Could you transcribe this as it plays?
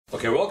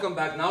Okay, welcome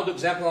back. Now the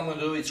example I'm going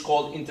to do, it's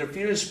called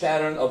interference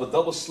pattern of a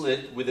double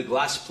slit with a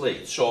glass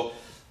plate. So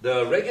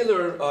the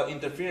regular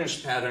interference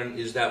pattern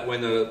is that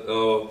when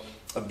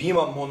a beam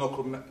of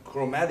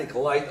monochromatic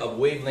light of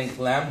wavelength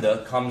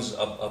lambda comes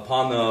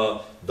upon a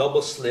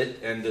double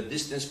slit and the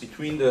distance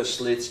between the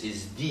slits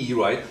is d,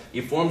 right?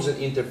 It forms an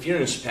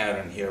interference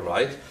pattern here,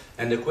 right?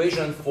 And the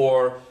equation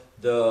for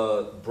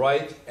the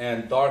bright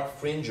and dark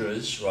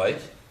fringes,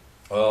 right?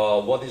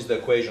 What is the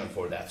equation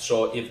for that?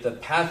 So if the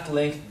path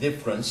length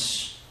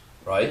difference,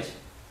 right?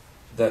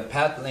 The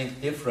path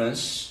length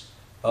difference,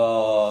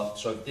 so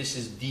if this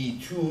is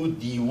D2,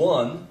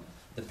 D1,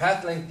 the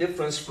path length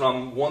difference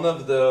from one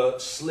of the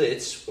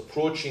slits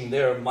approaching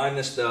there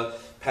minus the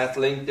path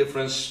length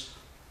difference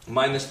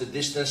minus the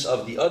distance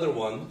of the other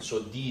one,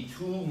 so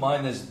D2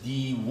 minus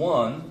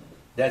D1,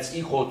 that's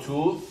equal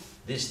to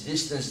this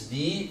distance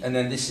D, and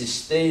then this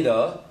is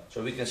theta,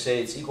 so we can say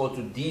it's equal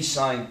to D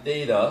sine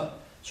theta.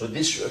 So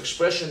this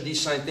expression d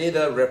sine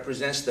theta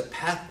represents the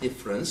path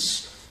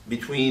difference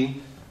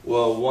between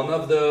one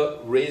of the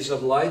rays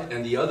of light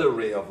and the other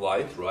ray of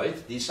light, right?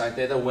 D sine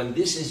theta, when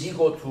this is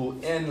equal to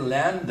n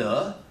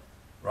lambda,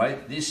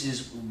 right?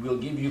 This will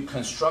give you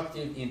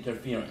constructive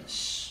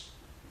interference.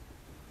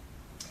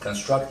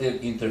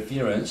 Constructive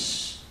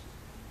interference,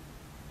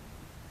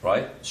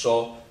 right?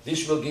 So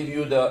this will give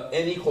you the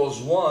n equals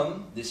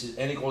 1, this is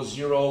n equals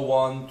 0,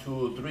 1,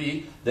 2,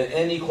 3. The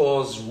n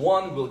equals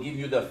 1 will give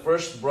you the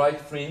first bright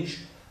fringe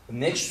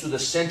next to the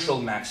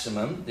central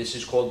maximum. This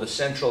is called the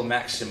central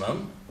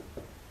maximum.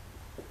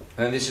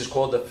 And this is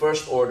called the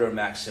first order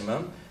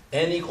maximum.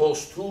 N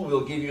equals 2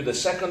 will give you the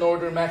second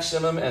order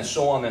maximum, and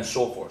so on and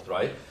so forth,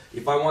 right?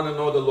 If I want to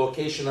know the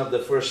location of the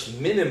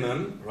first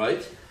minimum,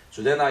 right?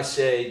 So then I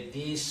say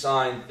d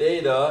sine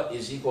theta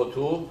is equal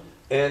to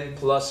n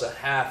plus a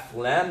half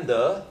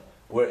lambda,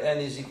 where n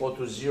is equal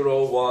to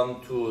 0,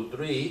 1, 2,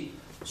 3.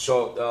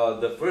 So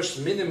the first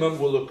minimum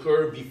will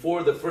occur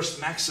before the first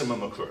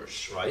maximum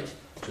occurs, right?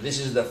 So this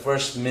is the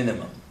first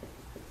minimum.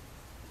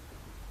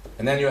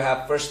 And then you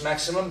have first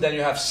maximum, then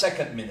you have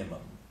second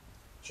minimum.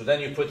 So then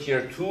you put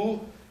here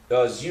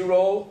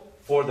 0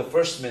 for the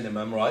first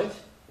minimum, right?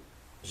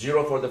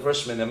 0 for the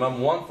first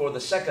minimum, 1 for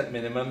the second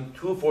minimum,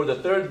 2 for the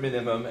third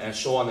minimum, and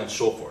so on and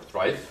so forth,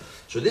 right?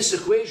 So this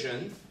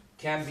equation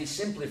can be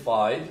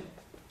simplified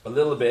a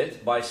little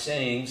bit by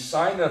saying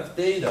sine of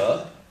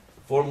theta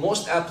for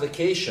most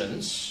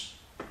applications.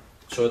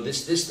 So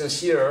this distance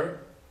here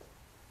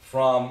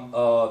from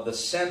the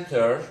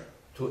center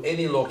to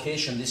any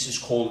location, this is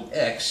called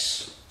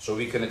x. So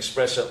we can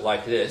express it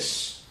like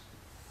this.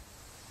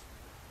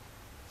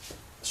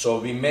 So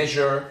we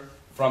measure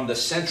from the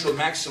central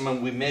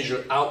maximum, we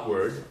measure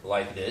outward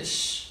like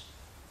this.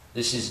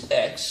 This is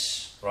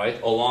x,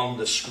 right, along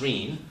the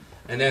screen.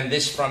 And then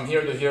this from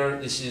here to here,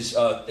 this is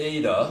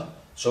theta.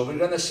 So we're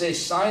going to say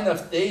sine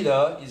of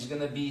theta is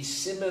going to be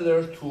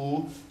similar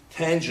to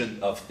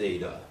tangent of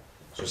theta.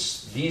 So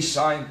d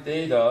sine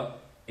theta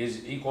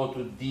is equal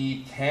to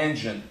d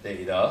tangent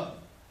theta,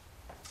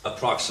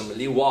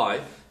 approximately.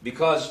 Why?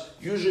 Because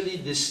usually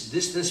this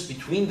distance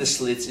between the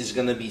slits is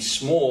going to be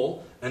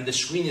small and the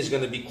screen is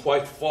going to be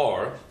quite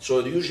far.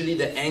 So usually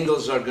the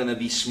angles are going to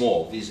be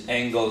small, these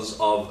angles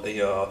of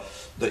the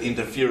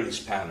interference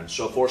pattern.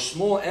 So for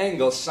small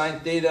angles, sine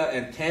theta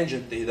and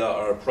tangent theta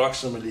are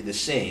approximately the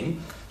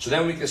same. So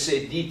then we can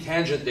say d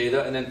tangent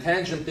theta, and then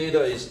tangent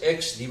theta is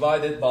x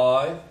divided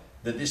by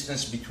the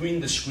distance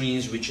between the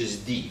screens, which is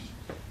d.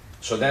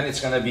 So then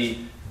it's going to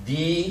be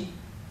d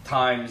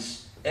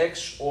times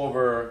x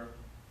over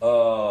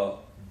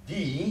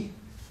d,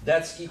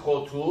 that's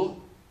equal to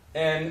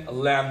n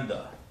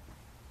lambda.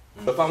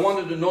 If I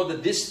wanted to know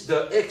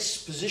the x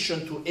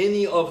position to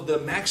any of the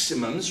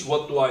maximums,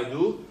 what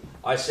do?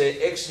 I say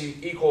x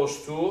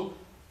equals to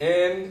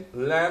n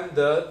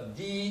lambda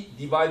d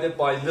divided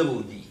by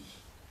little d.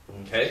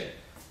 Okay?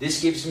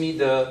 This gives me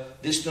the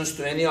distance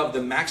to any of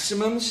the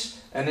maximums,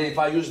 and then if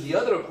I use the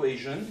other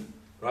equation,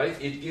 right,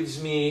 it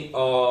gives me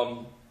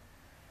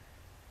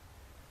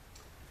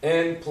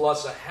n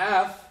plus a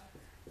half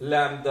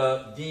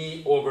lambda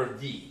d over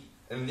d.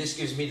 And this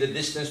gives me the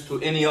distance to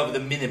any of the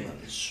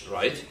minimums,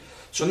 right?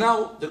 So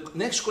now the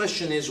next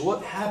question is,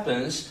 what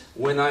happens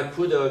when I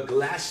put a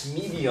glass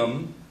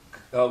medium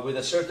with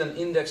a certain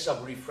index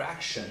of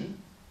refraction?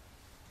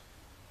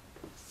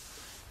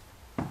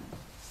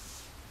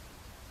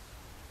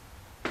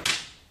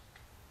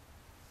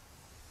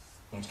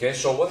 Okay,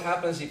 so what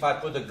happens if I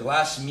put a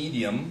glass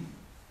medium,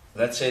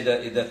 let's say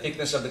the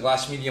thickness of the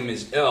glass medium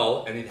is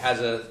L, and it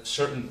has a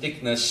certain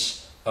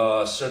thickness,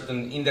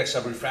 certain index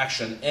of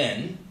refraction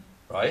n,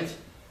 right?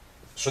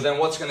 So then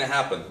what's going to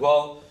happen?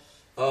 Well,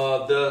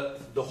 the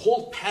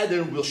whole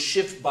pattern will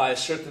shift by a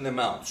certain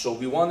amount. So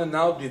we want to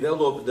now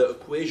develop the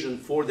equation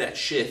for that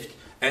shift,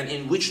 and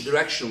in which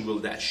direction will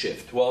that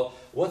shift? Well,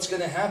 what's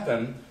going to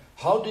happen?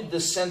 How did the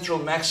central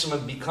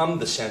maximum become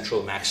the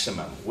central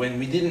maximum? When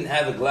we didn't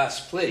have a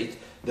glass plate,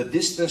 the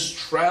distance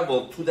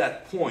traveled to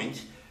that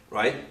point,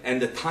 right?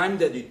 And the time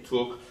that it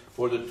took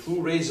for the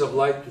two rays of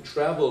light to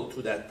travel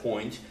to that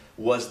point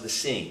was the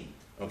same.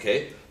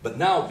 Okay, but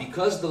now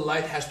because the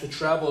light has to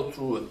travel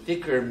through a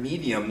thicker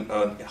medium,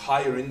 a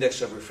higher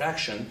index of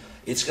refraction,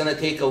 it's going to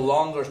take a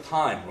longer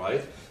time,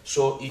 right?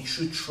 So it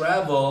should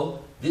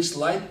travel this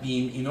light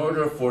beam in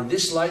order for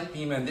this light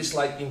beam and this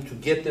light beam to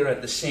get there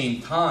at the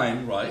same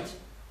time, right?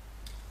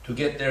 To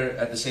get there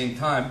at the same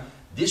time,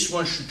 this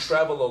one should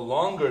travel a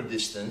longer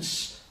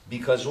distance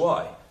because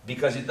why?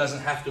 Because it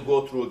doesn't have to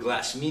go through a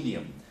glass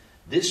medium.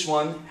 This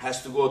one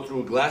has to go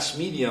through a glass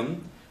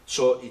medium,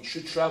 so it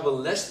should travel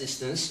less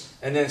distance,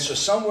 and then so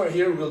somewhere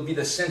here will be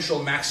the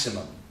central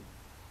maximum.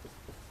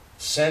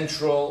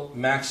 Central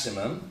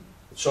maximum.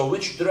 So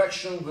which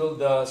direction will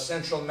the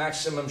central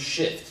maximum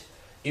shift?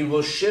 It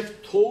will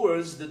shift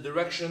towards the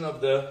direction of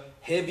the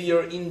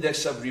heavier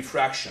index of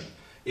refraction.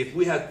 If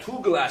we had two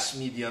glass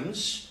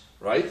mediums,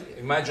 right?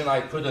 Imagine I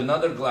put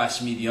another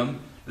glass medium.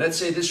 Let's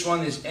say this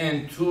one is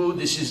N2,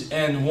 this is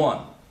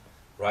N1,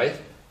 right?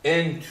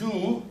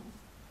 N2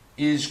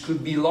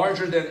 could be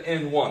larger than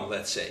N1,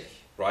 let's say,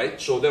 right?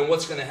 So then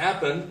what's going to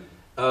happen,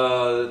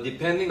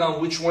 depending on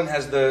which one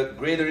has the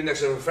greater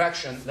index of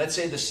refraction, let's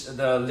say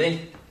the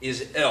length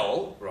is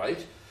L,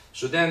 right?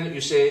 So then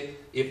you say,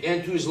 if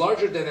N2 is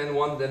larger than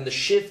N1, then the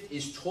shift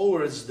is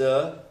towards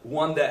the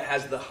one that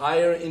has the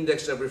higher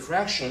index of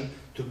refraction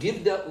to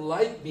give that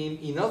light beam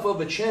enough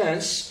of a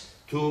chance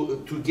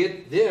to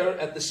get there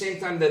at the same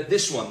time that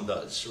this one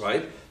does,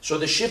 right? So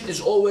the shift is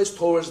always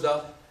towards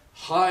the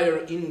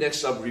higher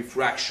index of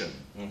refraction,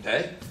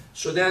 okay?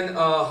 So then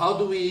how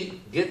do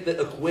we get the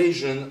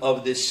equation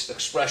of this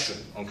expression,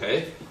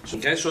 okay? So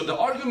the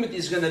argument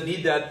is going to be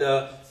that,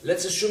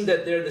 let's assume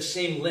that they're the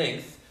same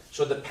length,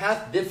 so the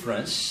path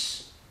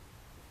difference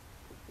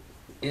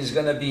is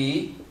going to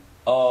be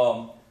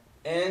N2L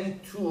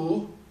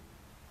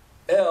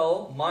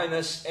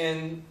minus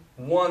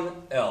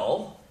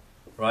N1L,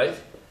 right?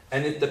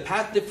 And if the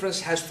path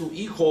difference has to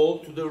equal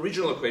to the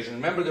original equation.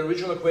 Remember, the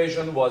original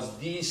equation was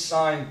d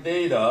sine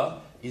theta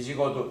is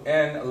equal to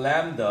n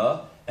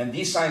lambda. And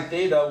d sine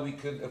theta we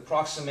could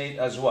approximate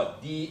as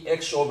what?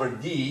 dx over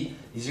d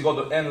is equal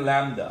to n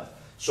lambda.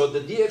 So the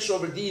dx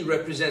over d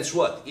represents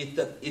what?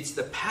 It's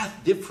the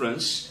path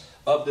difference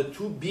of the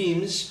two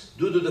beams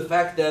due to the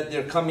fact that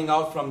they're coming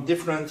out from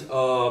different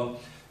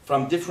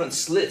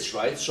slits,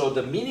 right? So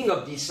the meaning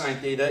of d sine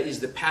theta is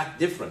the path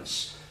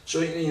difference. So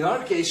in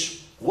our case,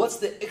 what's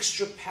the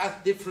extra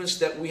path difference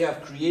that we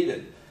have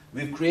created?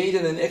 We've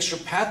created an extra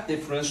path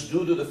difference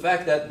due to the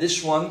fact that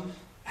this one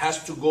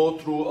has to go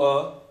through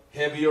a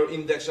heavier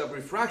index of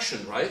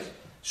refraction, right?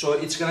 So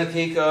it's going to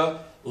take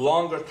a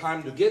longer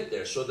time to get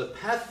there. So the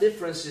path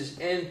difference is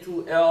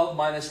N2L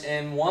minus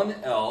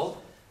N1L.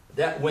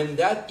 That when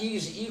that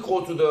is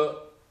equal to the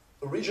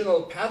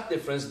original path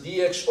difference,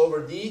 dx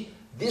over d,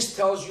 this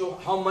tells you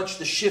how much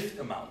the shift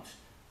amount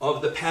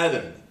of the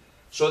pattern.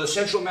 So the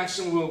central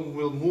maximum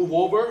will move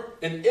over,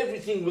 and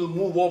everything will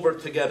move over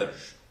together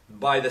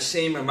by the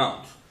same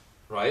amount,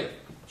 right?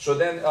 So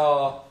then,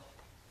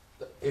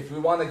 if we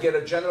want to get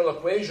a general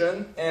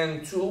equation,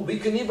 N2, we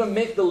can even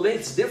make the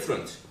lengths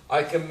different.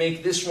 I can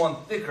make this one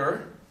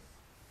thicker,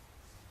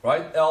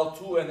 right?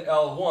 L2 and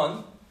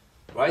L1,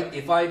 right?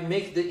 If I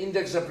make the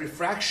index of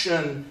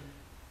refraction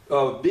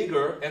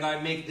bigger, and I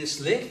make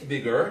this length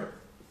bigger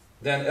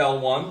than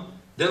L1,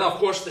 then of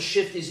course the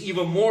shift is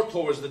even more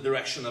towards the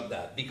direction of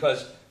that,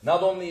 because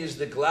not only is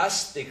the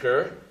glass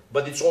thicker,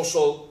 but it's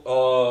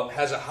also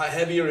has a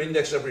heavier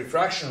index of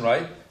refraction,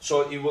 right?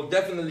 So it will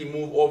definitely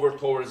move over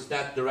towards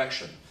that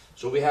direction.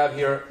 So we have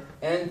here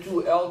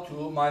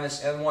N2L2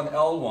 minus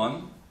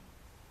N1L1.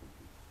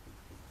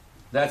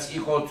 That's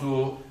equal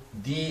to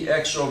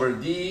dx over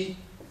d.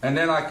 And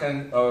then I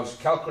can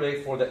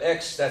calculate for the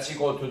x, that's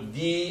equal to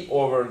d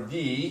over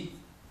d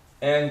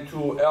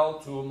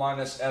N2L2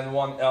 minus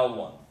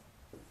N1L1.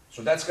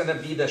 So that's going to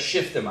be the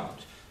shift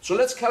amount. So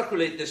let's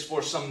calculate this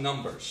for some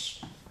numbers.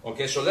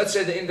 Okay, so let's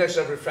say the index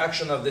of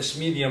refraction of this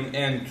medium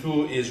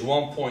N2 is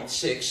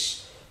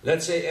 1.6.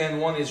 Let's say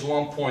N1 is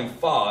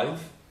 1.5,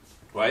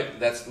 right?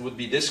 That would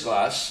be this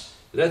glass.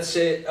 Let's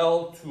say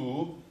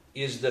L2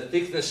 is the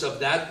thickness of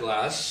that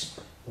glass,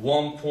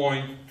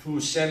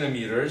 1.2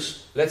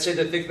 centimeters. Let's say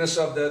the thickness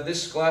of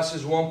this glass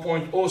is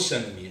 1.0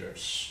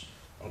 centimeters.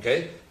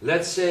 Okay,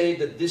 let's say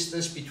the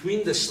distance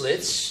between the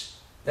slits,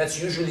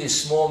 that's usually a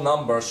small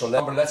number, so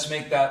let's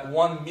make that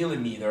 1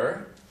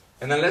 millimeter.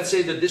 And then let's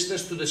say the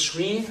distance to the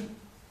screen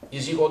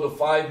is equal to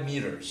 5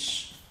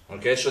 meters.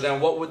 Okay, so then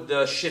what would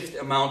the shift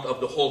amount of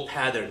the whole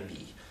pattern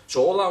be?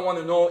 So all I want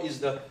to know is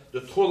the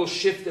total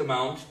shift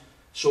amount.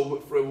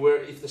 So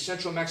if the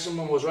central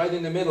maximum was right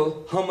in the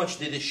middle, how much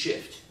did it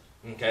shift?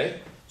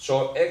 Okay,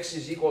 so x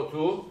is equal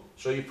to,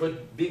 so you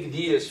put big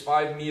D as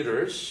 5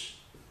 meters,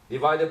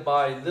 divided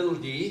by little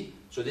d,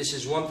 so this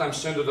is 1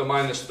 times 10 to the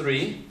minus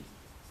 3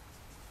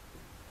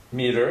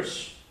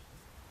 meters,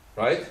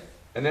 right?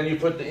 And then you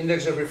put the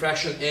index of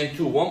refraction N2,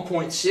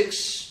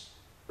 1.6,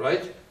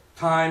 right,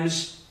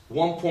 times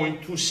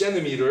 1.2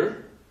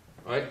 centimeter,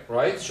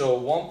 right? So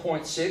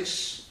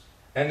 1.6,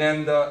 and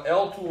then the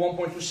L2,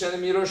 1.2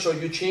 centimeter, so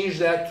you change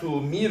that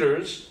to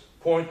meters,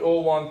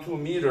 0.012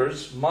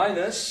 meters,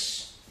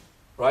 minus,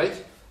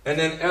 right? And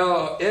then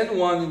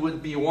N1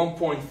 would be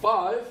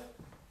 1.5,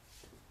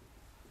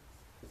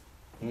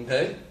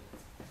 okay,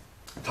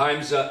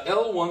 times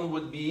L1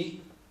 would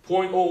be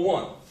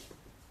 0.01.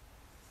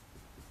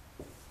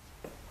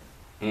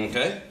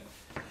 Okay?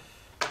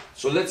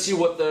 So let's see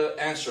what the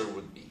answer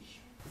would be.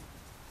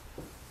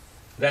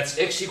 That's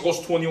x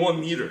equals 21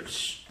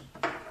 meters.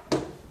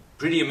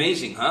 Pretty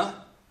amazing, huh?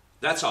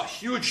 That's a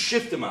huge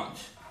shift amount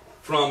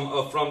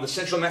from the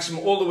central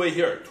maximum all the way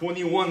here,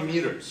 21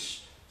 meters.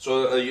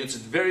 So it's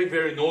very,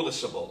 very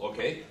noticeable,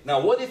 okay?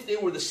 Now, what if they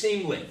were the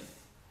same length?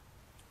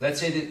 Let's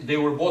say that they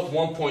were both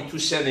 1.2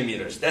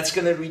 centimeters. That's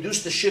going to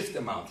reduce the shift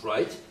amount,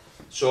 right?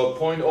 So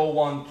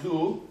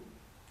 0.012.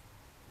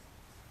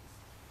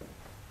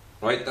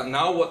 Right,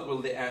 now what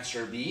will the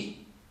answer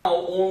be? Now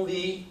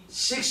only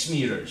 6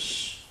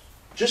 meters.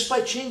 Just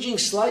by changing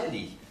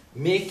slightly,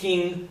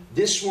 making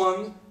this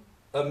one,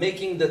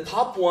 making the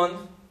top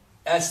one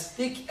as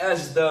thick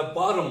as the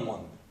bottom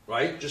one,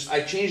 right? Just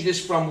I changed this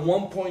from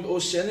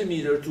 1.0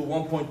 centimeter to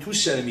 1.2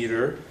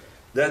 centimeter.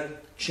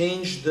 That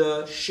changed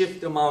the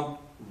shift amount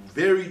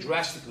very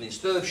drastically.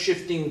 Instead of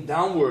shifting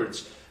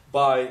downwards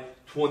by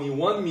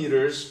 21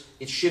 meters,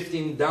 it's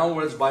shifting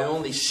downwards by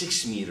only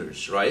 6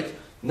 meters, right?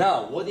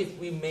 Now, what if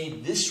we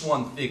made this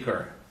one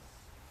thicker?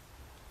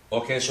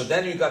 Okay, so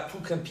then you got two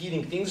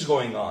competing things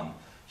going on.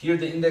 Here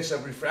the index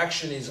of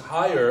refraction is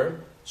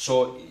higher,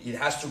 so it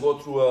has to go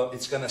through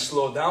it's going to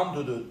slow down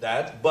to do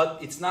that, but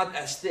it's not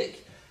as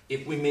thick.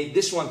 If we made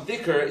this one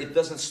thicker, it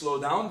doesn't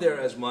slow down there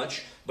as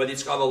much, but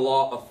it's got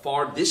a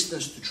far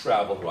distance to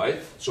travel,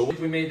 right? So if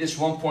we made this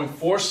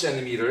 1.4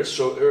 centimeters,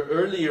 so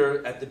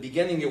earlier at the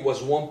beginning it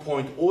was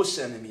 1.0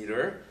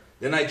 centimeter,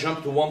 then I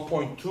jumped to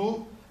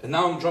 1.2, and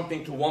now I'm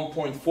jumping to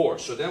 1.4.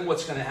 So then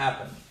what's going to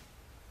happen?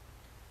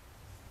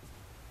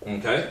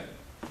 Okay?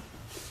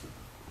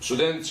 So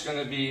then it's going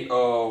to be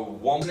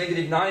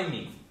negative 9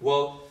 mean.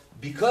 Well,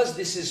 because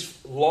this is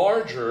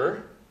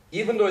larger,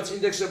 even though its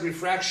index of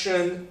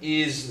refraction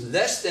is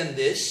less than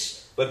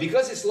this, but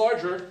because it's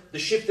larger, the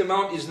shift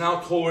amount is now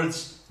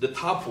towards the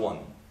top one.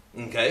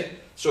 Okay?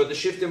 So the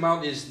shift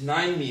amount is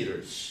 9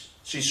 meters.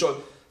 See,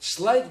 so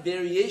slight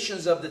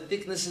variations of the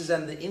thicknesses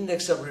and the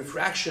index of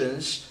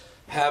refractions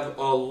have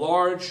a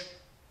large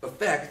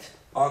effect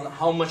on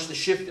how much the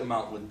shift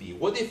amount would be.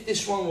 What if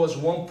this one was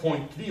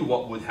 1.3?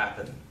 What would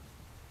happen?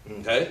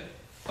 Okay,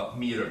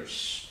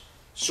 meters.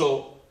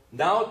 So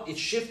now it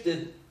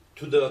shifted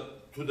to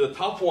the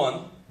top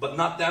one, but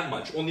not that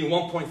much, only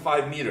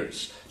 1.5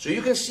 meters. So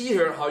you can see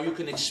here how you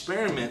can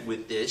experiment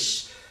with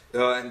this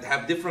and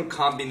have different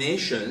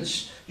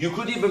combinations. You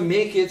could even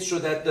make it so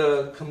that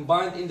the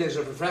combined index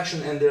of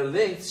refraction and their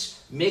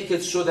lengths make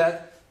it so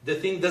that the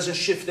thing doesn't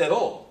shift at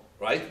all.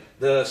 Right?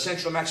 The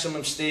central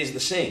maximum stays the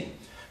same.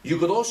 You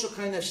could also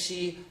kind of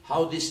see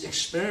how this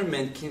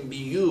experiment can be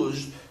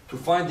used to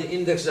find the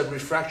index of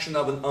refraction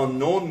of an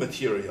unknown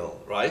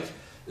material, right?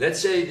 Let's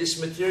say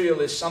this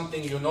material is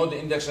something you know the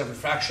index of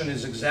refraction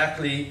is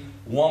exactly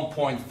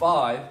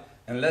 1.5,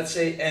 and let's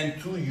say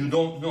N2 you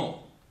don't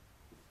know.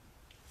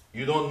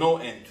 You don't know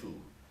N2.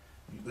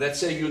 Let's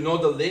say you know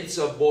the lengths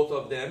of both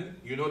of them,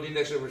 you know the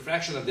index of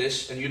refraction of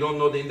this, and you don't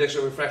know the index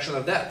of refraction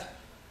of that.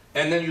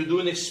 And then you do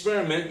an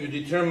experiment, you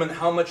determine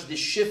how much this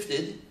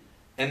shifted,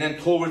 and then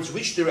towards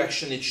which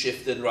direction it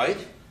shifted, right?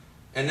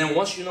 And then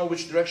once you know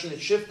which direction it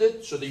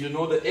shifted, so that you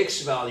know the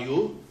x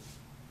value,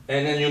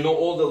 and then you know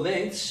all the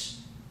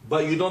lengths,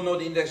 but you don't know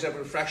the index of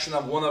refraction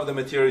of one of the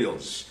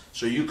materials.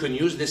 So you can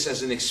use this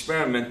as an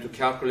experiment to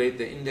calculate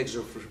the index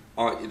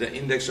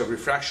of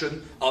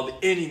refraction of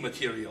any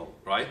material,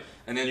 right?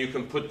 And then you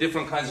can put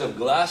different kinds of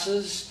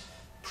glasses,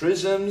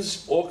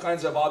 prisms, all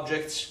kinds of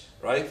objects,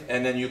 right?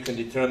 And then you can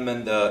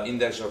determine the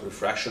index of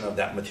refraction of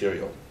that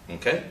material.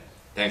 Okay?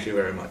 Thank you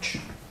very much.